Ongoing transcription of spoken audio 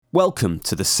Welcome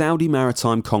to the Saudi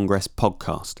Maritime Congress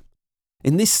podcast.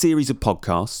 In this series of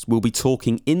podcasts, we'll be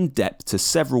talking in depth to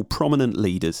several prominent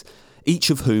leaders, each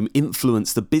of whom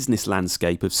influence the business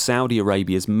landscape of Saudi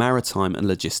Arabia's maritime and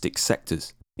logistics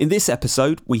sectors. In this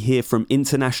episode, we hear from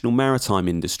International Maritime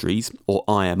Industries, or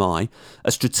IMI,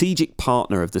 a strategic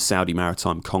partner of the Saudi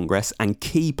Maritime Congress and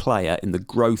key player in the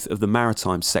growth of the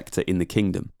maritime sector in the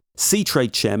kingdom.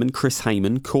 Seatrade Chairman Chris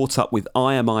Hayman caught up with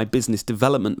IMI Business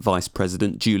Development Vice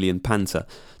President Julian Panter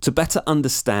to better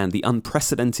understand the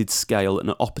unprecedented scale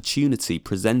and opportunity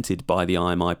presented by the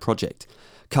IMI project,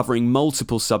 covering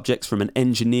multiple subjects from an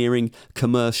engineering,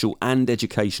 commercial and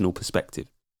educational perspective.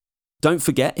 Don't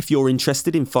forget, if you're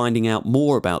interested in finding out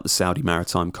more about the Saudi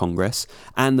Maritime Congress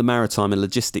and the maritime and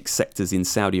logistics sectors in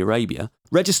Saudi Arabia,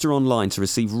 register online to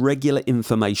receive regular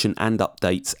information and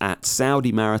updates at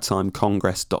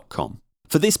saudimaritimecongress.com.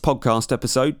 For this podcast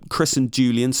episode, Chris and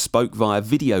Julian spoke via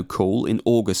video call in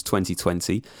August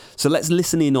 2020, so let's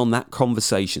listen in on that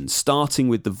conversation, starting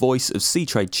with the voice of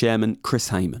Seatrade Chairman Chris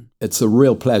Hayman. It's a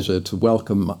real pleasure to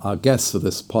welcome our guest for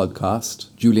this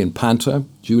podcast, Julian Panter.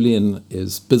 Julian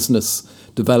is Business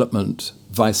Development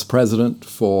Vice President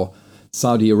for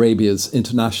Saudi Arabia's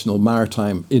International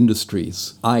Maritime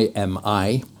Industries,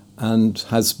 IMI, and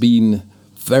has been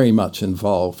very much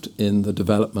involved in the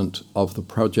development of the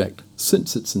project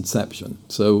since its inception.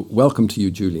 So welcome to you,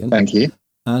 Julian. Thank you.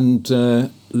 And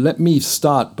let me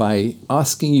start by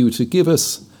asking you to give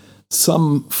us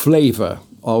some flavour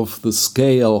of the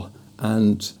scale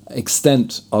and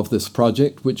extent of this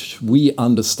project, which we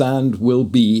understand will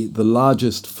be the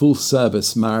largest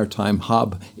full-service maritime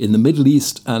hub in the Middle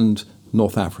East and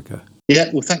North Africa. Yeah,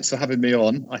 well, thanks for having me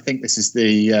on. I think this is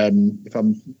the, if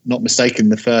I'm not mistaken,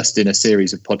 the first in a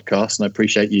series of podcasts, and I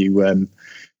appreciate you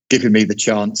giving me the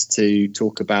chance to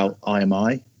talk about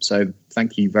IMI. So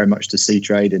thank you very much to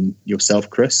Seatrade and yourself,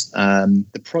 Chris.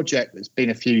 The project that's been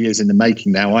a few years in the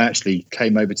making now. I actually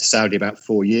came over to Saudi about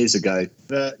 4 years ago,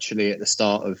 virtually at the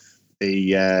start of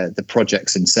the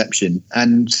project's inception.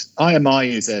 And IMI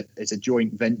is a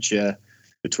joint venture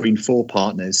between four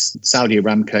partners: Saudi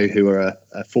Aramco, who are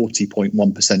a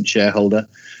 40.1% shareholder,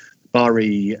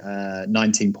 Bahri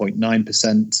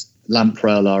 19.9%,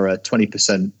 Lamprell are a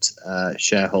 20%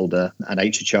 shareholder, and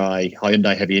HHI,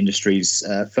 Hyundai Heavy Industries,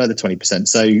 further 20%.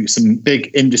 So some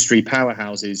big industry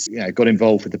powerhouses, got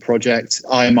involved with the project.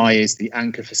 IMI is the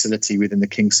anchor facility within the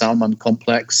King Salman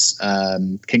complex.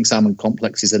 King Salman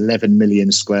complex is 11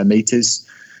 million square meters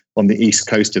on the east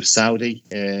coast of Saudi,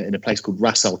 in a place called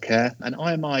Ras Al Khair. And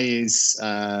IMI is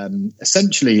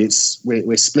essentially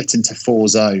we're split into four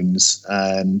zones.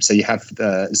 So you have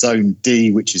Zone D,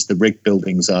 which is the rig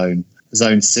building zone;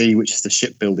 Zone C, which is the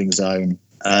shipbuilding zone;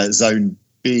 Zone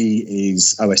B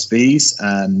is OSVs,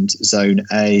 and Zone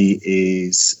A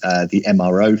is the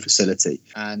MRO facility.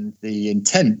 And the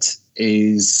intent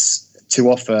is to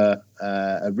offer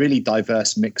a really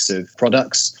diverse mix of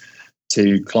products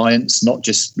to clients, not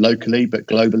just locally, but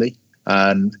globally.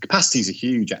 The capacities are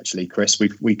huge, actually, Chris.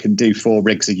 We can do 4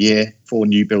 rigs a year, 4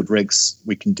 new build rigs.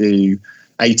 We can do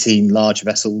 18 large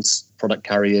vessels, product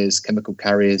carriers, chemical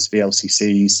carriers,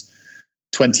 VLCCs,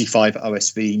 25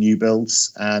 OSV new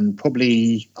builds, and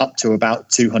probably up to about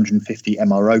 250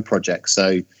 MRO projects.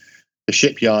 So the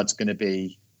shipyard's going to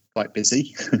be quite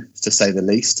busy, to say the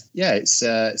least. Yeah, it's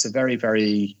a very,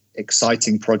 very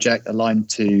exciting project aligned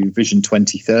to Vision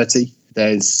 2030.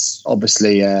 There's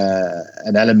obviously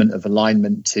an element of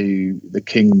alignment to the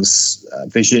King's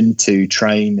vision to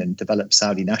train and develop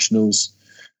Saudi nationals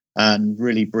and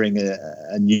really bring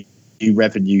a new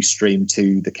revenue stream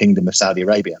to the Kingdom of Saudi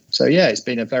Arabia. So, yeah, it's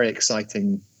been a very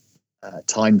exciting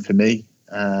time for me.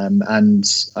 And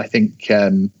I think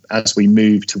as we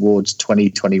move towards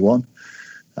 2021,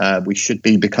 we should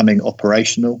be becoming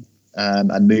operational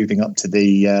and moving up to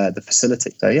the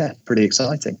facility. So, yeah, pretty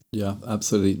exciting. Yeah,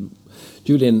 absolutely.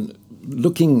 Julian,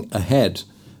 looking ahead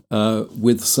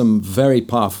with some very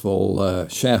powerful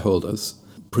shareholders,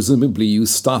 presumably you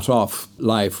start off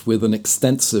life with an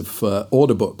extensive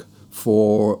order book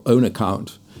for own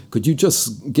account. Could you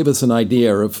just give us an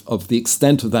idea of the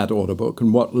extent of that order book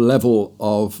and what level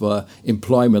of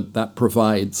employment that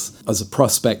provides as a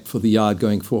prospect for the yard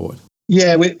going forward?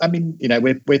 Yeah, we're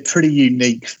pretty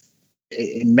unique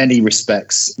in many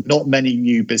respects. Not many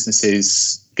new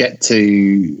businesses get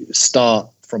to start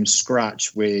from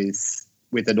scratch with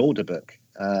an order book.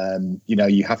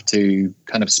 You have to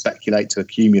kind of speculate to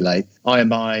accumulate.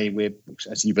 IMI, we're,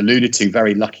 as you've alluded to,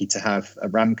 very lucky to have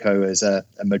Aramco as a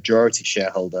majority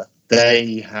shareholder.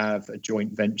 They have a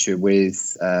joint venture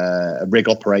with a rig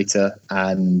operator,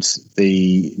 and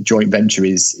the joint venture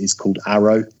is called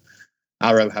Arrow.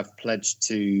 Arrow have pledged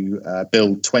to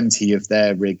build 20 of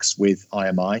their rigs with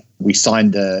IMI. We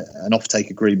signed an offtake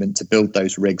agreement to build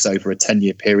those rigs over a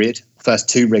 10-year period. First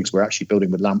 2 rigs we're actually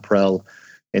building with Lamprell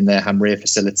in their Hamria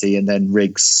facility, and then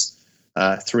rigs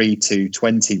 3 to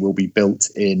 20 will be built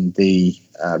in the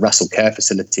Ras Al Khair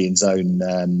facility in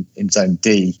Zone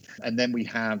D. And then we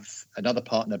have another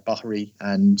partner, Bahri,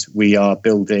 and we are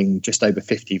building just over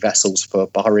 50 vessels for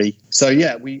Bahri. So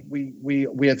yeah,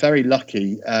 we are very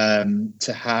lucky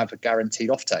to have a guaranteed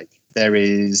offtake. There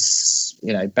is,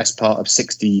 best part of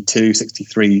 62,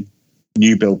 63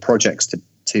 new build projects to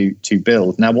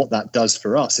build. Now, what that does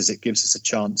for us is it gives us a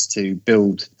chance to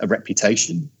build a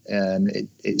reputation.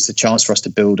 It's a chance for us to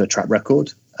build a track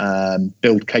record,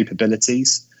 build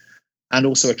capabilities, and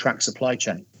also attract supply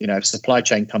chain. If supply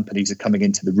chain companies are coming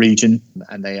into the region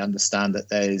and they understand that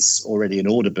there's already an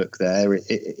order book there,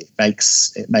 it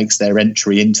makes their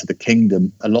entry into the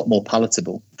kingdom a lot more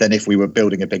palatable than if we were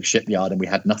building a big shipyard and we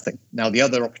had nothing. Now, the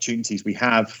other opportunities we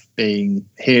have being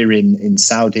here in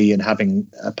Saudi and having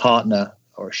a partner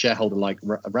or a shareholder like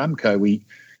Aramco,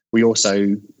 we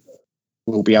also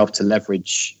will be able to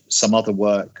leverage some other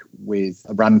work with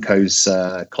Aramco's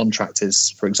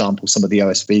contractors, for example, some of the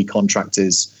OSV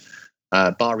contractors.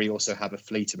 Bahri also have a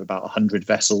fleet of about 100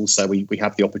 vessels, so we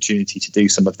have the opportunity to do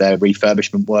some of their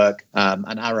refurbishment work.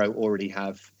 And Arrow already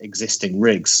have existing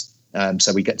rigs,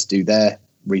 so we get to do their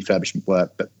refurbishment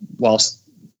work. But whilst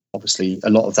obviously a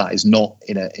lot of that is not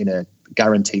in a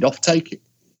guaranteed offtake,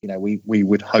 we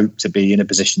would hope to be in a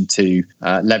position to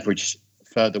leverage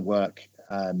further work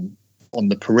on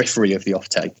the periphery of the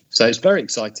offtake. So it's very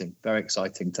exciting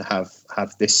to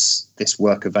have this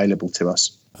work available to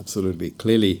us. Absolutely.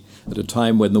 Clearly, at a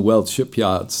time when the world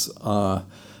shipyards are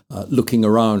looking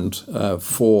around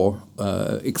for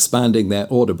expanding their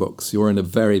order books, you're in a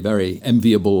very, very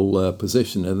enviable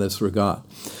position in this regard.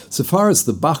 So far as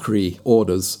the Bahri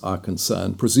orders are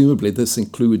concerned, presumably this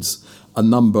includes a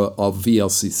number of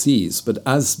VLCCs, but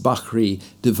as Bahri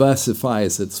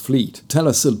diversifies its fleet, tell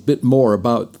us a bit more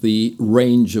about the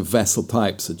range of vessel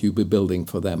types that you'll be building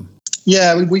for them.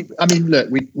 Yeah,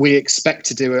 we expect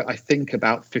to do, I think,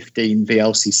 about 15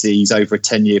 VLCCs over a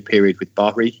 10-year period with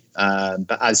Bahri.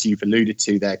 But as you've alluded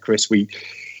to there, Chris,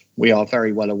 we are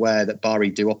very well aware that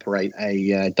Bahri do operate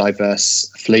a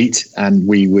diverse fleet, and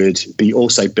we would be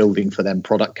also building for them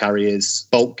product carriers,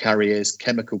 bulk carriers,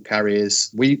 chemical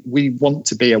carriers. We want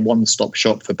to be a one-stop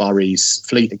shop for Bahri's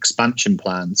fleet expansion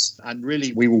plans. And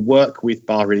really, we will work with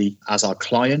Bahri as our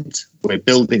client. We're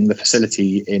building the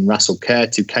facility in Ras Al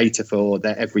Khair to cater for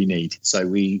their every need. So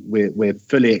we're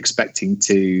fully expecting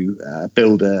to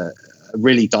build a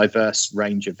really diverse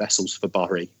range of vessels for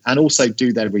Bahri and also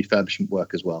do their refurbishment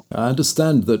work as well. I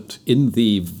understand that in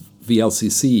the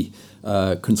VLCC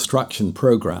construction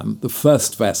program, the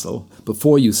first vessel,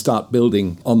 before you start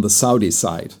building on the Saudi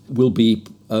side, will be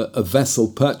a vessel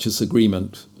purchase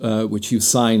agreement which you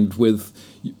signed with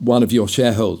one of your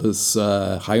shareholders,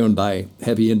 Hyundai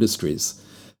Heavy Industries,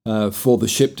 for the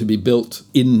ship to be built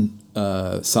in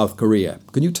South Korea.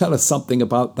 Can you tell us something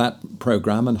about that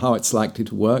program and how it's likely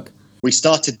to work? We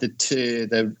started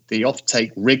the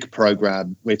offtake rig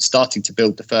program. We're starting to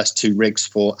build the first 2 rigs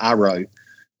for Arrow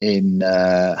in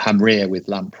Hamria with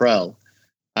Lamprell.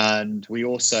 And we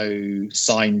also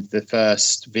signed the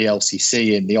first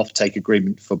VLCC in the offtake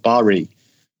agreement for Bahri,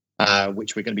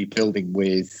 which we're going to be building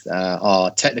with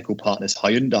our technical partners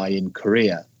Hyundai in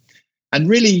Korea. And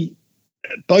really,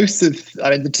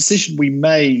 the decision we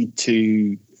made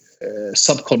to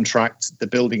subcontract the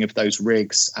building of those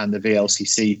rigs and the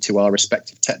VLCC to our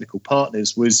respective technical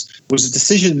partners was a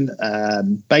decision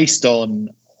based on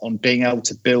being able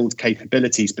to build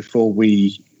capabilities before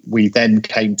we then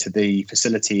came to the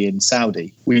facility in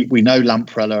Saudi. We know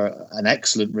Lamprell are an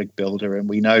excellent rig builder, and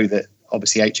we know that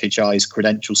obviously HHI's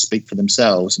credentials speak for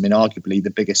themselves. I mean, arguably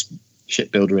the biggest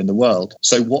shipbuilder in the world.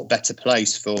 So what better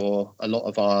place for a lot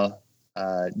of our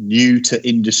new to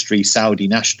industry Saudi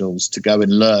nationals to go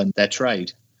and learn their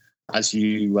trade? As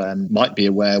you might be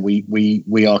aware,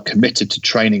 we are committed to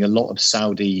training a lot of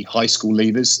Saudi high school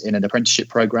leavers in an apprenticeship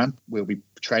program. We'll be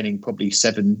training probably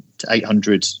 700 to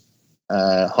 800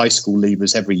 high school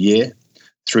leavers every year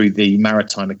through the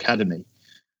Maritime Academy.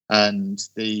 And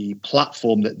the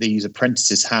platform that these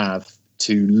apprentices have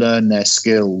to learn their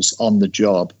skills on the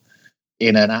job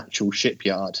in an actual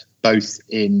shipyard, both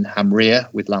in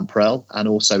Hamria with Lamprell and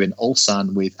also in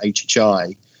Ulsan with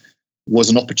HHI, was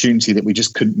an opportunity that we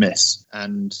just couldn't miss.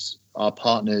 And our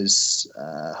partners,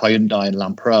 Hyundai and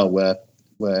Lamprell,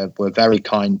 were very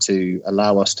kind to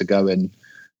allow us to go and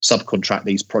subcontract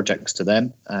these projects to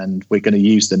them, and we're going to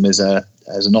use them as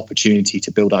an opportunity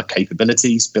to build our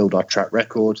capabilities, build our track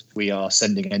record. We are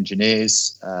sending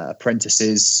engineers,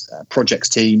 apprentices, projects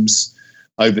teams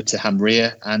over to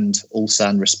Hamria and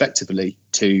Ulsan respectively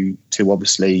to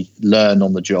obviously learn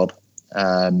on the job.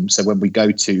 So when we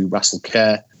go to Ras Al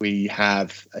Khair, we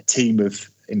have a team of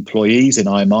employees in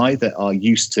IMI that are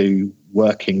used to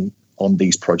working on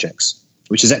these projects,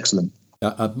 which is excellent.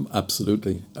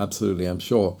 Absolutely, I'm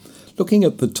sure. Looking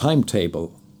at the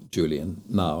timetable, Julian,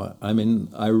 now, I mean,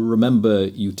 I remember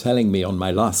you telling me on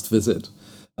my last visit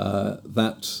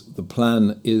that the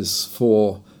plan is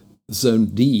for Zone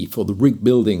D, for the rig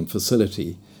building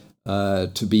facility,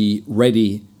 to be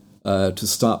ready to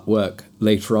start work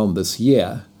later on this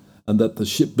year, and that the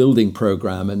shipbuilding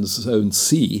program in Zone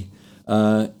C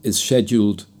is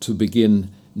scheduled to begin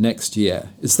next year.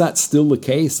 Is that still the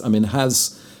case? I mean,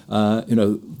 has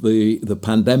the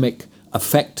pandemic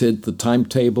affected the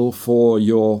timetable for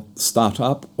your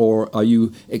startup, or are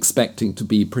you expecting to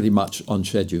be pretty much on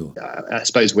schedule? I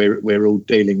suppose we're all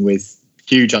dealing with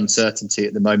huge uncertainty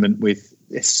at the moment with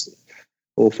this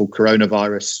awful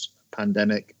coronavirus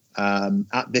pandemic.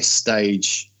 At this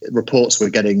stage, reports we're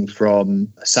getting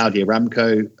from Saudi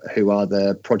Aramco, who are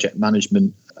the project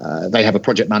management. They have a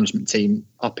project management team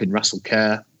up in Ras Al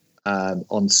Khair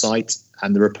on site,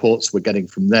 and the reports we're getting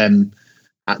from them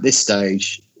at this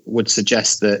stage would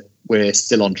suggest that we're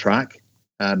still on track.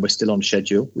 We're still on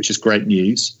schedule, which is great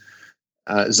news.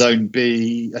 Zone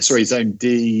D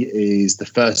is the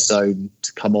first zone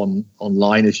to come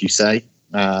online, as you say,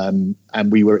 and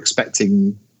we were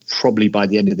expecting probably by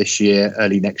the end of this year,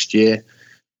 early next year,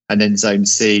 and then Zone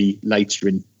C later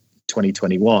in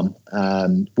 2021.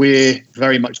 We're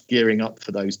very much gearing up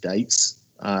for those dates.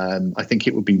 I think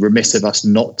it would be remiss of us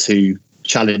not to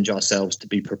challenge ourselves to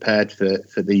be prepared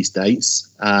for these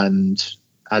dates, and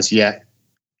as yet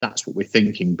that's what we're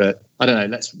thinking, but I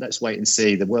don't know, let's wait and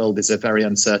see. The world is a very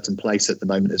uncertain place at the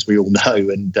moment, as we all know,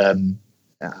 and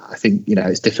I think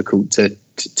it's difficult to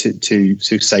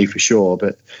say for sure,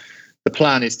 but the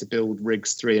plan is to build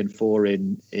rigs 3 and 4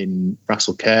 in Ras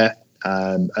Al Khair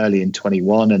early in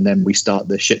 21, and then we start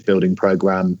the shipbuilding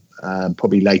program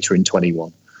probably later in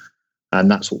 21, and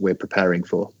that's what we're preparing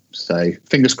for. So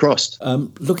fingers crossed.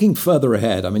 Looking further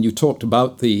ahead, I mean, you talked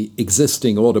about the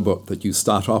existing order book that you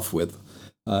start off with.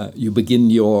 You begin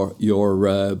your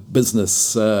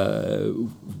business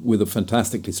with a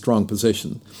fantastically strong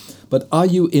position. But are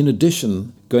you, in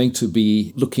addition, going to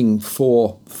be looking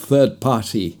for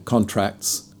third-party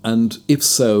contracts? And if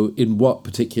so, in what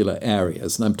particular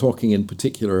areas? And I'm talking in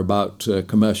particular about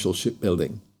commercial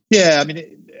shipbuilding. Yeah, I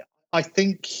mean, I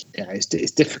think it's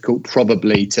difficult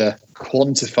probably to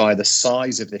quantify the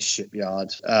size of this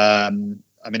shipyard. I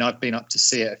mean, I've been up to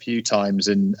see it a few times,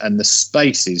 and the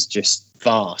space is just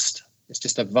vast. It's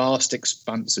just a vast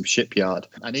expanse of shipyard.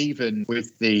 And even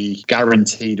with the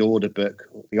guaranteed order book,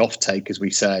 the offtake, as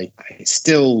we say, it's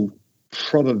still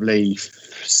probably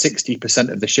 60%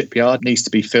 of the shipyard needs to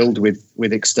be filled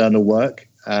with external work.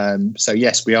 So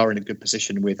yes, we are in a good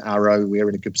position with Arrow. We are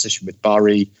in a good position with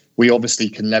Bari. We obviously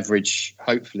can leverage,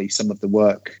 hopefully, some of the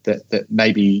work that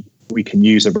maybe we can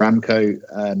use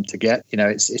Aramco to get.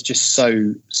 It's just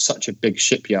such a big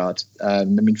shipyard. I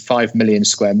mean, 5 million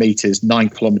square meters, 9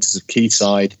 kilometers of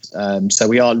quayside. So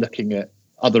we are looking at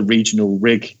other regional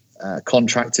rig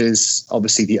contractors,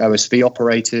 obviously the OSV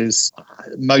operators.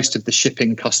 Most of the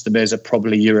shipping customers are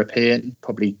probably European.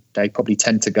 They probably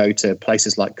tend to go to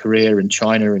places like Korea and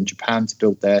China and Japan to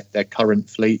build their current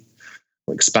fleet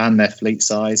or expand their fleet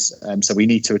size. So we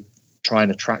need to try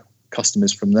and attract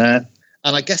customers from there.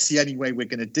 And I guess the only way we're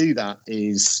going to do that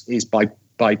is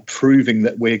by proving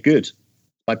that we're good,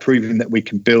 by proving that we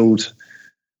can build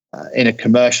in a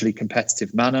commercially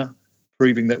competitive manner,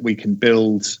 proving that we can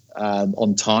build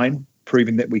on time,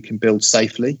 proving that we can build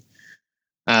safely,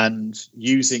 and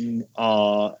using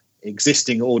our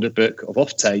existing order book of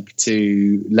offtake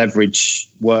to leverage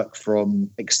work from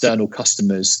external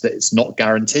customers that it's not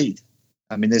guaranteed.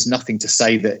 I mean, there's nothing to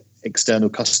say that external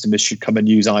customers should come and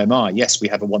use IMI. Yes, we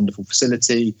have a wonderful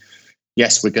facility.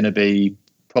 Yes, we're going to be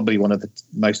probably one of the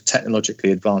most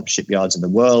technologically advanced shipyards in the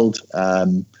world.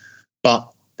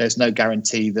 But there's no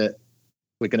guarantee that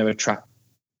we're going to attract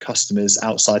customers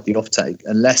outside the offtake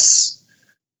unless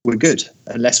we're good,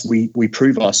 unless we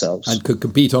prove ourselves and could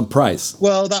compete on price.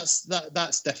 Well, that's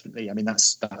definitely. I mean,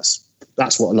 that's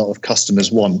what a lot of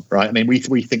customers want, right? I mean, we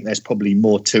think there's probably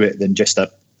more to it than just a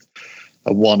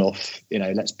one-off.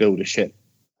 Let's build a ship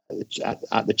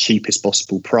at the cheapest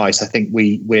possible price. I think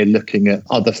we're looking at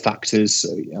other factors.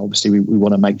 Obviously, we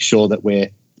want to make sure that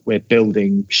we're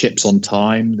building ships on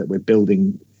time, that we're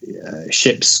building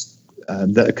ships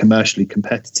that are commercially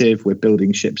competitive. We're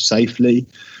building ships safely.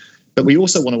 But we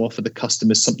also want to offer the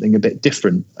customers something a bit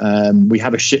different. We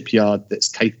have a shipyard that's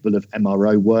capable of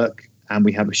MRO work, and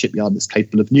we have a shipyard that's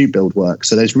capable of new build work.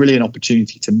 So there's really an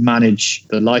opportunity to manage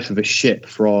the life of a ship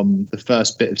from the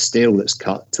first bit of steel that's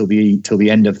cut till the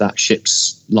end of that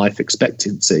ship's life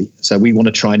expectancy. So we want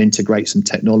to try and integrate some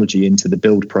technology into the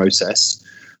build process,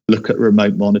 look at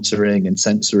remote monitoring and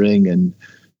sensoring,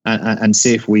 and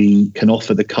see if we can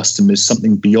offer the customers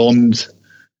something beyond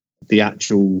the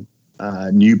actual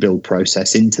new build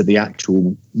process into the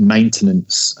actual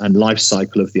maintenance and life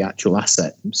cycle of the actual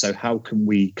asset. So how can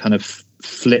we kind of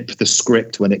flip the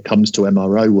script when it comes to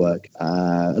MRO work?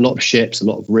 A lot of ships, a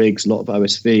lot of rigs, a lot of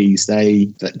OSVs,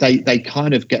 they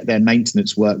kind of get their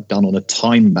maintenance work done on a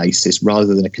time basis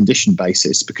rather than a condition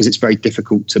basis, because it's very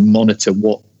difficult to monitor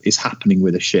what is happening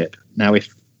with a ship. Now,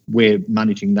 if we're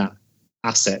managing that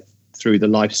asset through the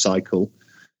life cycle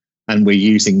and we're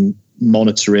using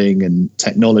monitoring and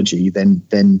technology,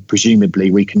 then presumably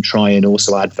we can try and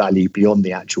also add value beyond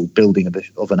the actual building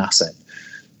of an asset.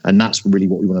 And that's really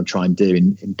what we want to try and do,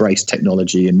 embrace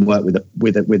technology and work with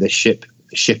a ship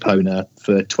owner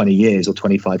for 20 years or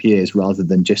 25 years rather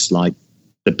than just like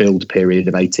the build period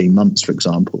of 18 months, for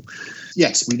example.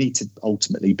 Yes, we need to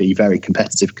ultimately be very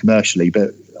competitive commercially,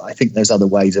 but I think there's other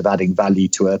ways of adding value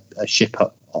to a ship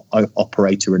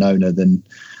operator and owner than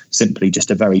simply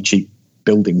just a very cheap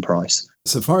building price.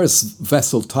 So far as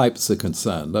vessel types are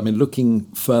concerned, I mean, looking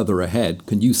further ahead,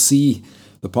 can you see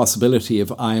the possibility of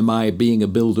IMI being a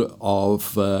builder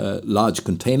of large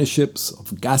container ships,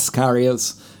 of gas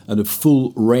carriers, and a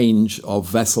full range of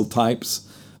vessel types,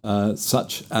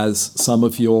 such as some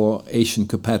of your Asian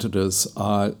competitors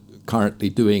are currently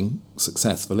doing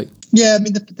successfully? Yeah, I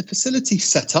mean, the facility's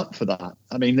set up for that.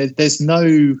 I mean, there's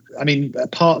no, I mean,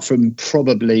 apart from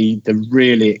probably the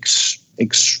really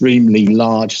extremely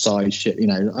large size ship, you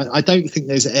know, I don't think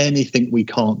there's anything we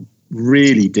can't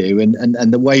really do.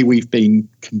 And the way we've been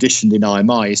conditioned in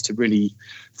IMI is to really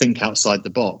think outside the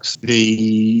box.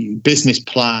 The business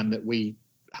plan that we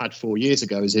had 4 years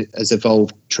ago has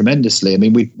evolved tremendously. I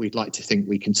mean, we'd like to think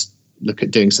we can look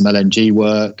at doing some LNG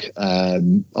work,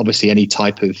 obviously any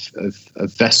type of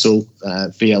vessel,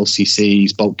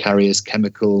 VLCCs, bulk carriers,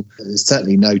 chemical. There's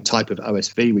certainly no type of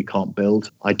OSV we can't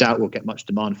build. I doubt we'll get much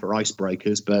demand for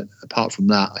icebreakers, but apart from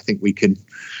that, I think we can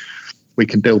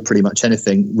build pretty much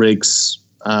anything. Rigs.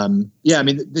 Yeah, I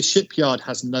mean, the shipyard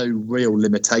has no real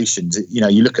limitations. You know,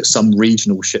 you look at some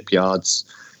regional shipyards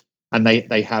and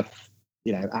they have,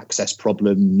 you know, access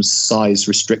problems, size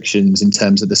restrictions in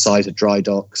terms of the size of dry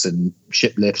docks and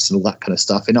ship lifts and all that kind of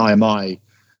stuff. In IMI,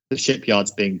 the shipyard's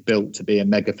being built to be a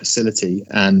mega facility,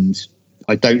 and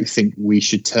I don't think we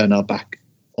should turn our back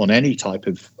on any type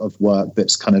of work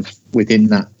that's kind of within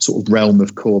that sort of realm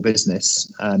of core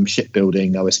business,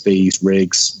 shipbuilding, OSVs,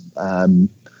 rigs.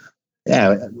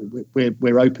 Yeah,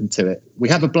 we're open to it. We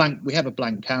have a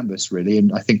blank canvas really,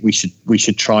 and I think we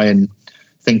should try and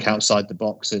think outside the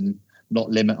box and not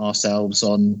limit ourselves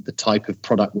on the type of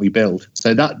product we build.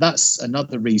 So that's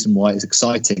another reason why it's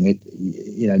exciting.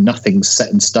 You know, nothing's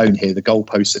set in stone here. The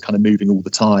goalposts are kind of moving all the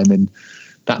time, and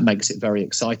that makes it very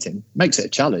exciting. Makes it a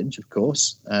challenge, of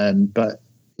course, but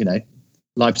you know,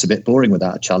 life's a bit boring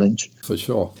without a challenge. For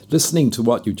sure. Listening to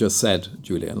what you just said,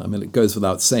 Julian, I mean, it goes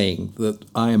without saying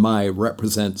that IMI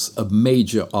represents a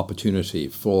major opportunity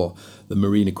for the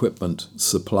marine equipment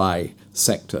supply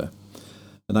sector.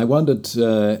 And I wondered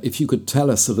if you could tell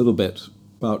us a little bit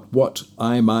about what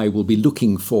IMI will be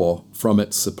looking for from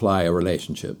its supplier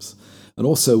relationships, and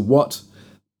also what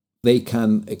they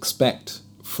can expect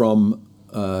from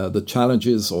the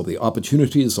challenges or the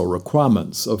opportunities or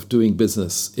requirements of doing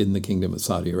business in the Kingdom of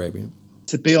Saudi Arabia.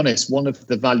 To be honest, one of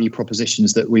the value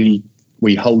propositions that we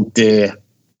hold dear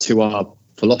to our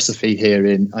philosophy here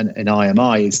in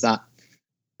IMI is that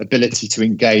ability to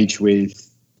engage with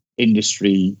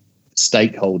industry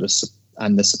stakeholders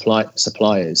and the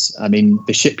suppliers. I mean,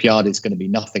 the shipyard is going to be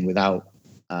nothing without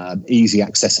easy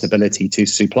accessibility to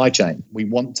supply chain. We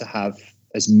want to have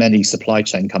as many supply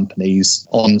chain companies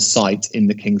on site in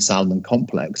the King Salman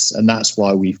complex, and that's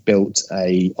why we've built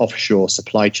a offshore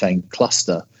supply chain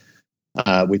cluster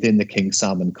within the King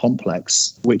Salman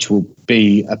complex, which will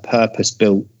be a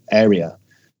purpose-built area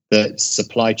that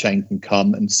supply chain can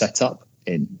come and set up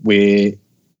in. We're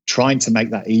trying to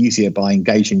make that easier by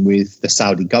engaging with the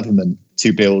Saudi government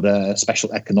to build a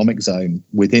special economic zone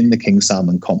within the King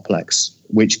Salman complex,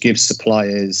 which gives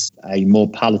suppliers a more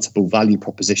palatable value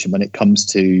proposition when it comes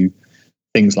to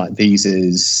things like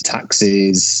visas,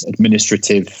 taxes,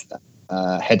 administrative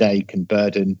headache and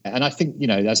burden. And I think,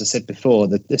 as I said before,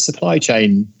 the supply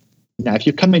chain, if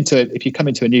you come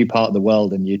into a new part of the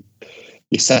world and you're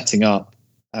setting up,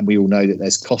 and we all know that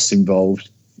there's costs involved,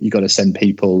 you've got to send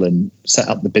people and set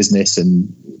up the business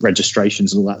and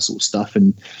registrations and all that sort of stuff.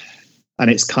 And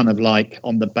it's kind of like,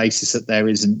 on the basis that there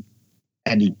isn't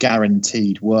any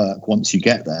guaranteed work once you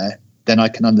get there, then I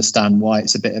can understand why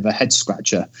it's a bit of a head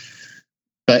scratcher.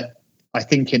 But I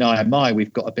think in IMI,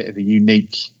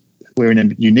 we're in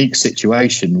a unique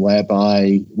situation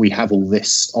whereby we have all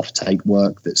this offtake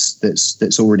work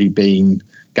that's already been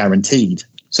guaranteed.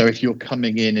 So if you're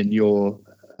coming in and you're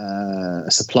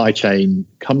a supply chain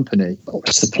company or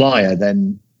a supplier,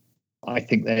 then I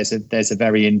think there's a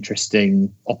very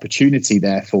interesting opportunity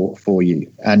there for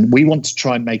you. And we want to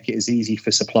try and make it as easy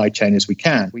for supply chain as we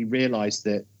can. We realize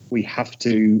that we have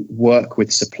to work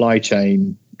with supply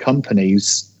chain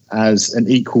companies as an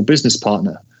equal business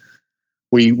partner.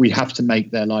 We have to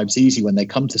make their lives easy when they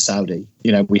come to Saudi.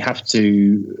 We have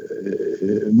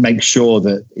to make sure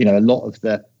that a lot of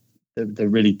the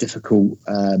really difficult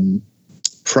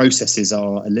processes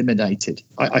are eliminated.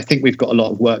 I think we've got a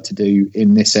lot of work to do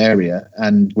in this area,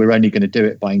 and we're only going to do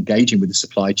it by engaging with the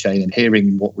supply chain and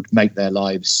hearing what would make their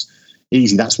lives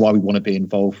easy. That's why we want to be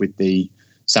involved with the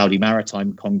Saudi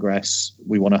Maritime Congress.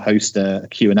 We want to host a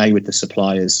Q&A with the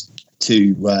suppliers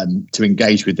to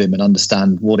engage with them and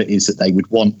understand what it is that they would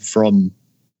want from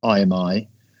IMI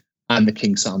and the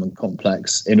King Salman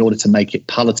complex in order to make it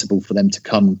palatable for them to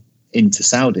come into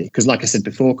Saudi. Because like I said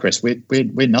before, Chris,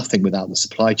 we're nothing without the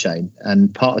supply chain,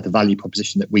 and part of the value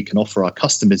proposition that we can offer our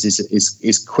customers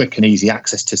is quick and easy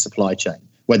access to supply chain,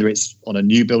 whether it's on a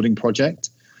new building project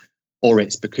or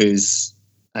it's because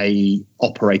a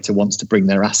operator wants to bring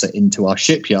their asset into our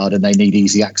shipyard and they need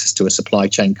easy access to a supply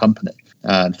chain company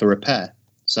for repair.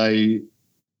 So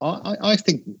I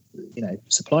think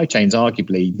supply chain is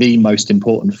arguably the most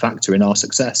important factor in our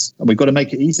success, and we've got to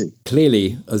make it easy.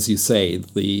 Clearly, as you say,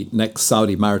 the next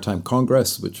Saudi Maritime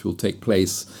Congress, which will take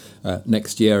place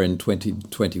next year in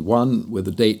 2021, with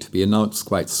a date to be announced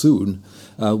quite soon,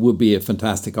 will be a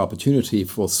fantastic opportunity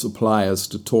for suppliers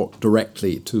to talk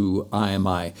directly to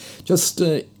IMI. Just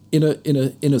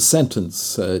in a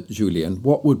sentence, Julian,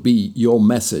 what would be your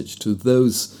message to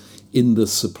those in the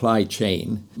supply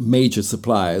chain, major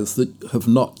suppliers that have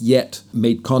not yet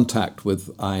made contact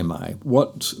with IMI?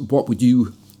 What would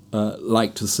you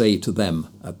like to say to them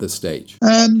at this stage?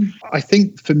 I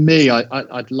think for me,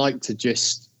 I'd like to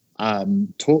just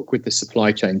talk with the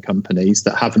supply chain companies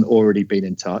that haven't already been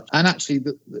in touch, and actually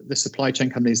the supply chain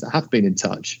companies that have been in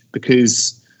touch,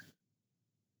 because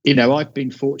I've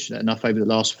been fortunate enough over the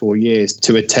last 4 years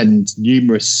to attend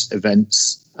numerous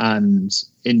events and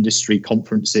industry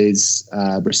conferences,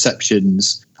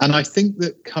 receptions. And I think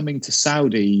that coming to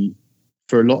Saudi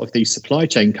for a lot of these supply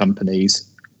chain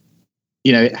companies,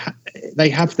 they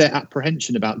have their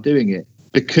apprehension about doing it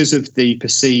because of the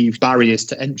perceived barriers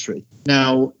to entry.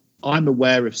 Now, I'm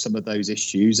aware of some of those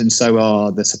issues, and so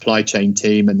are the supply chain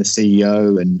team and the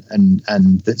CEO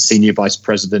and the senior vice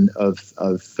president of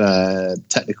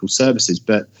technical services.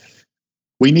 But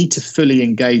we need to fully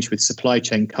engage with supply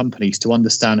chain companies to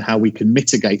understand how we can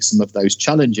mitigate some of those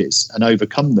challenges and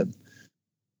overcome them.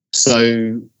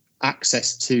 So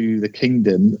access to the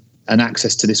kingdom and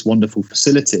access to this wonderful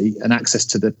facility and access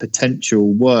to the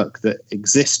potential work that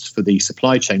exists for the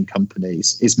supply chain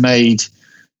companies is made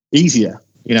easier.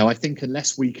 I think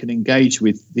unless we can engage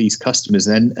with these customers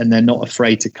and they're not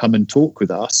afraid to come and talk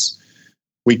with us,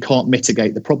 we can't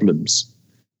mitigate the problems.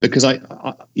 Because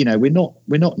we're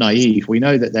not naive. We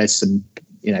know that there's some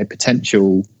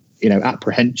potential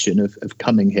apprehension of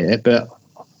coming here. But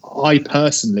I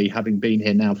personally, having been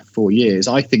here now for 4 years,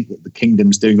 I think that the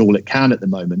kingdom's doing all it can at the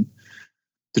moment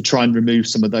to try and remove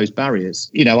some of those barriers.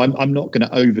 I'm not going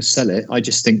to oversell it. I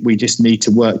just think we just need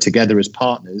to work together as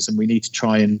partners, and we need to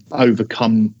try and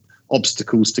overcome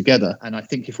obstacles together. And I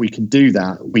think if we can do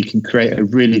that, we can create a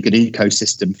really good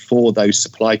ecosystem for those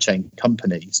supply chain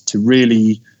companies to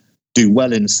really do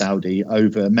well in Saudi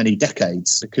over many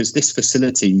decades, because this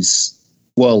facility's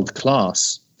world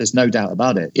class. There's no doubt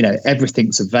about it.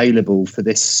 Everything's available for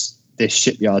this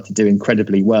shipyard to do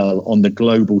incredibly well on the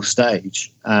global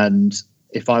stage. And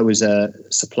if I was a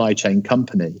supply chain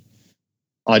company,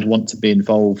 I'd want to be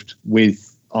involved with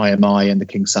IMI and the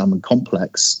King Salman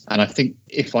complex. And I think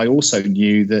if I also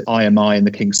knew that IMI and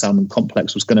the King Salman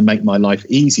complex was going to make my life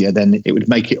easier, then it would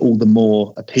make it all the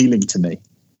more appealing to me.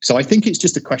 So I think it's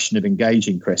just a question of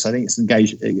engaging, Chris. I think it's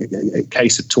a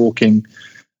case of talking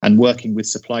and working with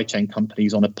supply chain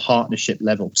companies on a partnership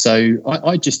level. So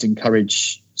I just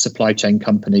encourage supply chain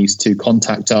companies to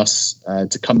contact us,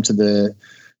 to come to the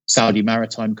Saudi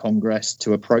Maritime Congress,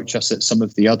 to approach us at some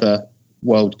of the other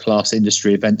world-class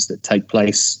industry events that take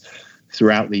place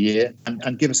throughout the year,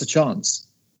 and give us a chance.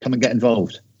 Come and get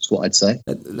involved. That's what I'd say.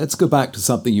 Let's go back to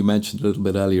something you mentioned a little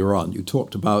bit earlier on. You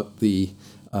talked about the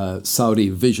Saudi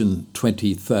Vision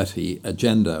 2030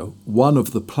 agenda, one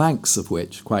of the planks of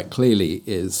which quite clearly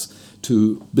is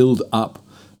to build up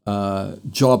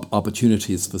job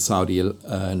opportunities for Saudi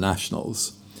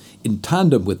nationals. In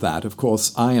tandem with that, of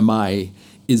course, IMI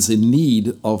is in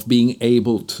need of being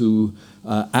able to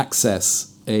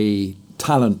access a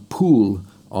talent pool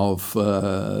of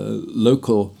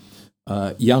local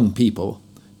young people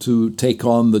to take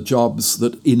on the jobs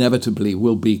that inevitably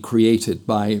will be created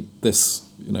by this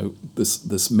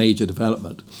major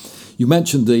development. You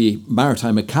mentioned the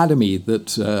Maritime Academy that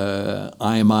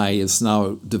IMI is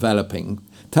now developing.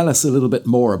 Tell us a little bit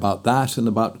more about that and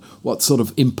about what sort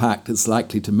of impact it's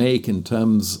likely to make in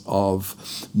terms of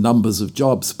numbers of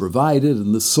jobs provided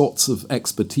and the sorts of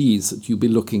expertise that you'll be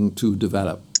looking to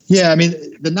develop. Yeah, I mean,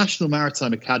 the National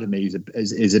Maritime Academy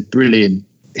is a brilliant.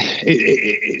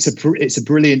 It's a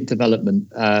brilliant development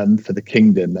for the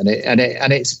kingdom, and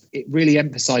it really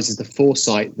emphasises the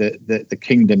foresight that the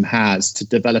kingdom has to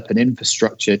develop an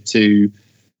infrastructure to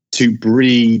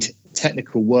breed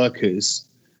technical workers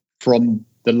from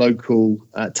the local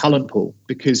talent pool.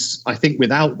 Because I think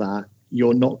without that,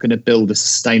 you're not going to build a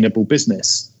sustainable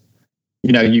business.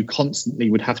 You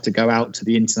constantly would have to go out to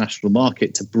the international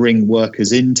market to bring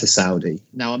workers into Saudi.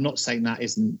 Now, I'm not saying that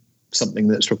isn't something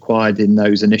that's required in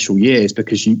those initial years,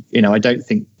 because I don't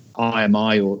think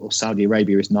IMI or Saudi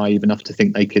Arabia is naive enough to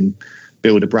think they can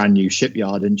build a brand new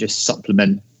shipyard and just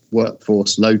supplement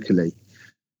workforce locally.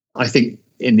 I think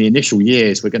in the initial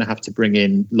years, we're going to have to bring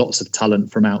in lots of talent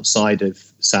from outside of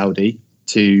Saudi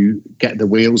to get the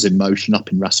wheels in motion up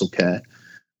in Ras Al Khair.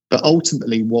 But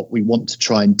ultimately, what we want to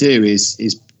try and do is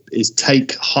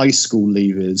take high school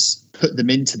leavers, put them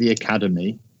into the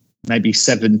academy, maybe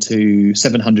 700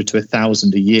 to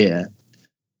 1,000 a year,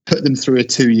 put them through a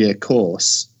 2-year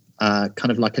course,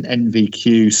 kind of like an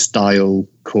NVQ style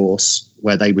course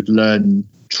where they would learn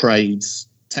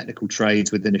technical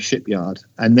trades within a shipyard.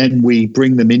 And then we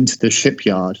bring them into the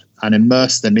shipyard and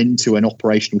immerse them into an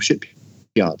operational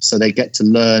shipyard. So they get to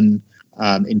learn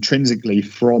intrinsically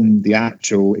from the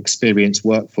actual experienced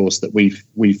workforce that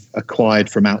we've acquired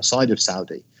from outside of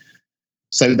Saudi.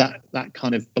 So that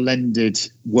kind of blended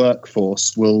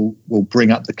workforce will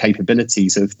bring up the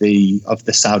capabilities of the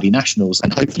Saudi nationals,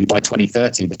 and hopefully by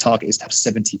 2030 the target is to have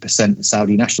 70%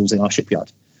 Saudi nationals in our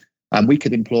shipyard. And we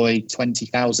could employ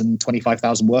 20,000,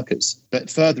 25,000 workers. But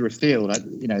further afield,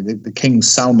 the King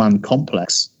Salman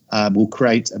complex will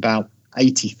create about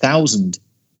 80,000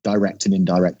 direct and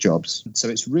indirect jobs. So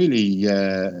it's really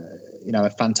a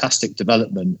fantastic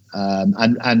development,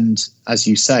 and as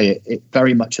you say, it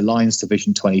very much aligns to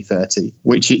Vision 2030,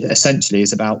 which essentially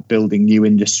is about building new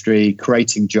industry,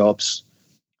 creating jobs.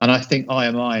 And I think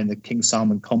IMI and the King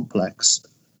Salman complex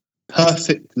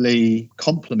perfectly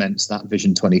complements that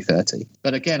Vision 2030.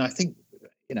 But again, I think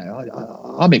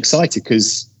I'm excited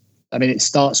because it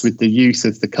starts with the youth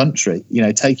of the country,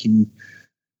 taking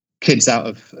kids out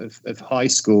of high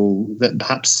school that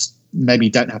perhaps maybe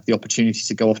don't have the opportunity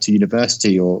to go off to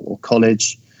university or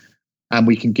college, and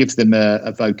we can give them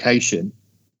a vocation,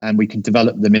 and we can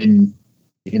develop them in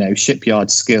shipyard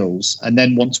skills. And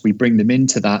then once we bring them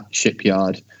into that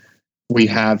shipyard, we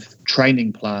have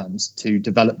training plans to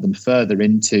develop them further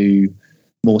into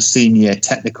more senior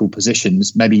technical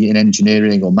positions, maybe in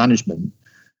engineering or management.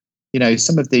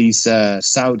 Some of these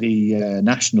Saudi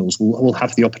nationals will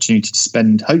have the opportunity to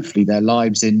spend, hopefully, their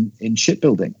lives in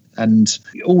shipbuilding. And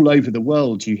all over the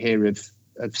world, you hear of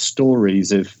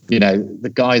stories of,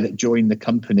 the guy that joined the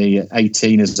company at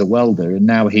 18 as a welder, and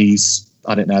now he's,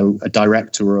 a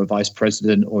director or a vice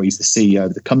president, or he's the CEO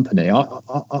of the company.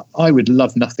 I would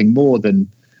love nothing more than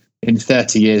in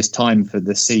 30 years' time for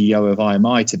the CEO of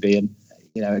IMI to be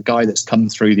a guy that's come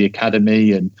through the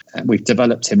academy, and we've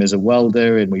developed him as a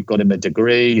welder, and we've got him a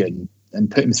degree and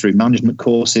put him through management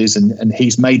courses, and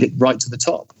he's made it right to the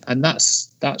top. And that's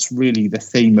really the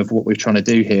theme of what we're trying to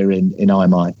do here in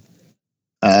IMI.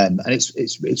 And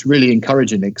it's really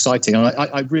encouraging and exciting. And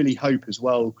I really hope as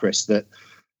well, Chris, that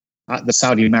at the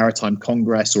Saudi Maritime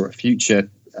Congress or at future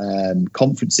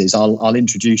conferences, I'll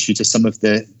introduce you to some of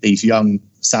these young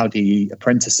Saudi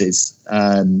apprentices,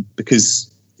 because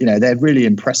they're really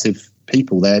impressive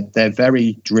people. They're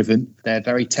very driven. They're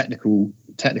very technical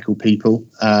people,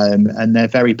 and they're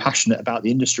very passionate about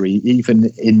the industry,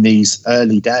 even in these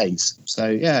early days. So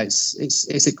yeah,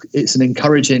 it's an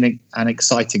encouraging and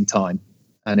exciting time,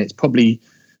 and it's probably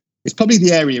It's probably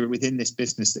the area within this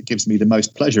business that gives me the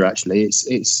most pleasure. Actually,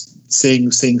 it's seeing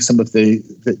some of the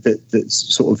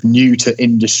sort of new to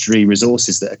industry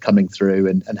resources that are coming through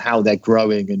and how they're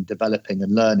growing and developing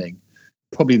and learning.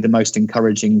 Probably the most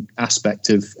encouraging aspect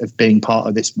of being part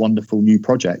of this wonderful new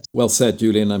project. Well said,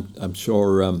 Julian. I'm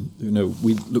sure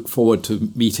we look forward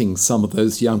to meeting some of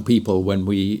those young people when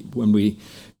we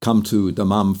come to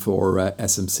Dammam for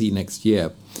SMC next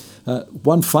year.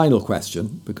 One final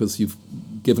question, because you've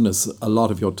given us a lot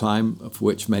of your time, for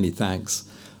which many thanks.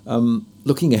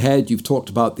 Looking ahead, you've talked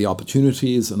about the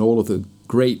opportunities and all of the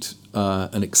great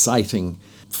and exciting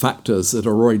factors that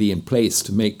are already in place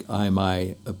to make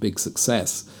IMI a big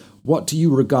success. What do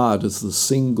you regard as the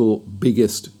single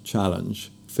biggest challenge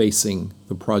facing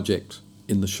the project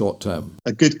in the short term?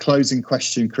 A good closing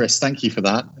question, Chris. Thank you for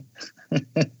that.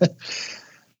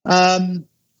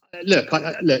 Look,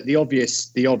 the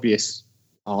obvious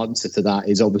answer to that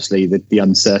is obviously the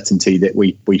uncertainty that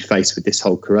we face with this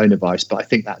whole coronavirus. But I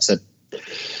think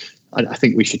I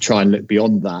think we should try and look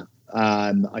beyond that.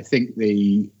 I think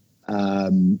the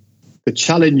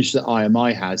challenge that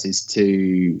IMI has is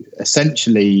to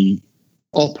essentially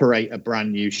operate a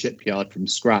brand new shipyard from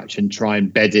scratch and try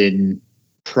and bed in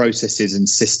processes and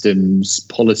systems,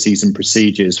 policies and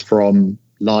procedures from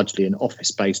largely an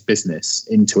office-based business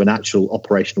into an actual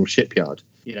operational shipyard.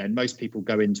 And most people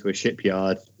go into a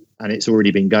shipyard and it's already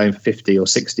been going for 50 or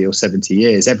 60 or 70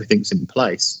 years. Everything's in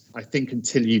place. I think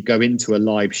until you go into a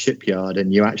live shipyard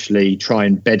and you actually try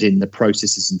and bed in the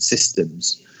processes and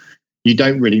systems, you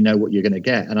don't really know what you're going to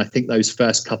get. And I think those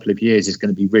first couple of years is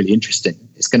going to be really interesting.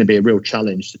 It's going to be a real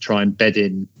challenge to try and bed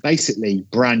in basically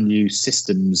brand new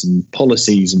systems and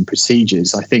policies and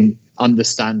procedures. I think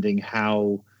understanding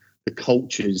how the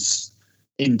cultures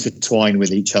intertwine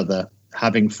with each other,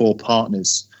 having 4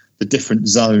 partners, the different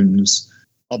zones,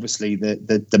 obviously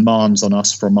the demands on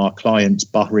us from our clients,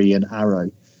 Bahri and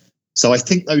Arrow. So I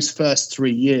think those first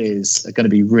 3 years are going to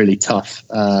be really tough.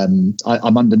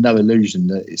 I'm under no illusion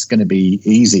that it's going to be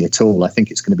easy at all. I think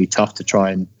it's going to be tough to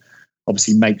try and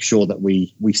obviously make sure that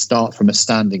we start from a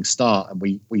standing start and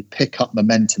we pick up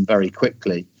momentum very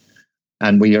quickly.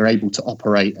 And we are able to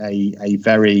operate a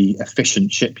very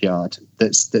efficient shipyard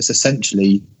that's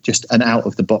essentially just an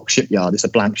out-of-the-box shipyard. It's a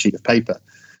blank sheet of paper.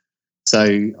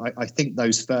 So I think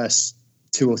those first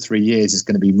 2 or 3 years is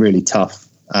going to be really tough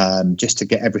just to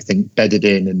get everything bedded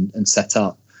in and set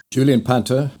up. Julian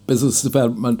Panter, Business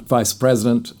Development Vice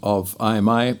President of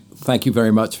IMI, thank you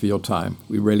very much for your time.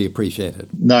 We really appreciate it.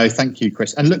 No, thank you,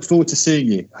 Chris. And look forward to seeing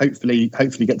you. Hopefully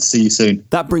get to see you soon.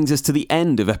 That brings us to the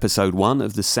end of episode 1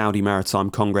 of the Saudi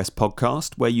Maritime Congress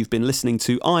podcast, where you've been listening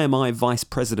to IMI Vice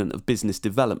President of Business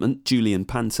Development, Julian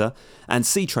Panter, and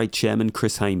Seatrade Chairman,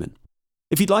 Chris Hayman.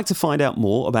 If you'd like to find out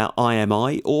more about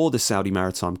IMI or the Saudi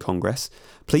Maritime Congress,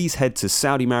 please head to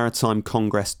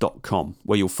saudimaritimecongress.com,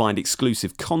 where you'll find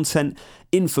exclusive content,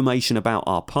 information about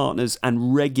our partners,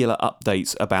 and regular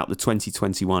updates about the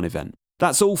 2021 event.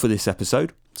 That's all for this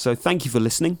episode, so thank you for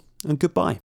listening, and goodbye.